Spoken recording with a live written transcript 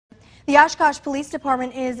The Oshkosh Police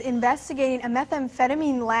Department is investigating a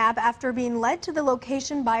methamphetamine lab after being led to the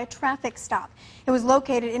location by a traffic stop. It was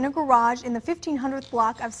located in a garage in the 1500th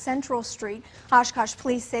block of Central Street. Oshkosh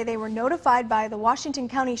police say they were notified by the Washington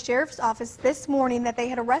County Sheriff's Office this morning that they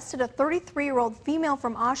had arrested a 33-year-old female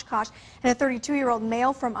from Oshkosh and a 32-year-old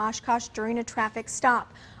male from Oshkosh during a traffic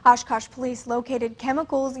stop. Oshkosh police located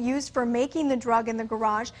chemicals used for making the drug in the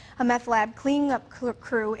garage. A meth lab cleanup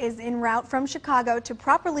crew is en route from Chicago to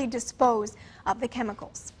properly dispose of the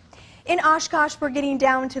chemicals. In Oshkosh, we're getting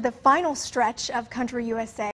down to the final stretch of Country USA.